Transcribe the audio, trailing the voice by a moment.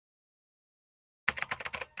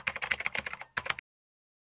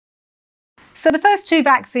So the first two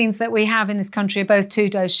vaccines that we have in this country are both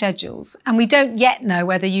 2-dose schedules, and we don't yet know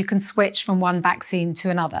whether you can switch from one vaccine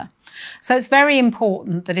to another. So it's very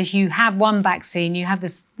important that if you have one vaccine, you have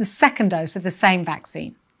the second dose of the same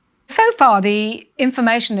vaccine. So far, the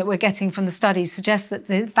information that we're getting from the studies suggests that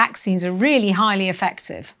the vaccines are really highly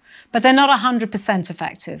effective, but they're not 100%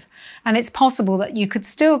 effective. And it's possible that you could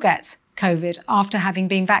still get COVID after having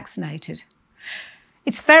been vaccinated.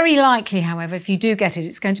 It's very likely, however, if you do get it,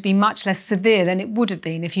 it's going to be much less severe than it would have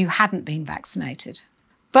been if you hadn't been vaccinated.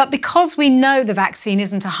 But because we know the vaccine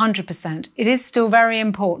isn't 100%, it is still very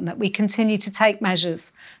important that we continue to take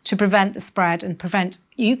measures to prevent the spread and prevent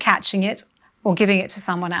you catching it or giving it to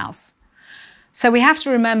someone else. So we have to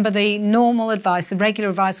remember the normal advice, the regular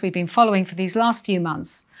advice we've been following for these last few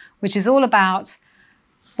months, which is all about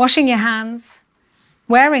washing your hands,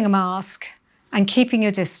 wearing a mask, and keeping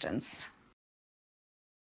your distance.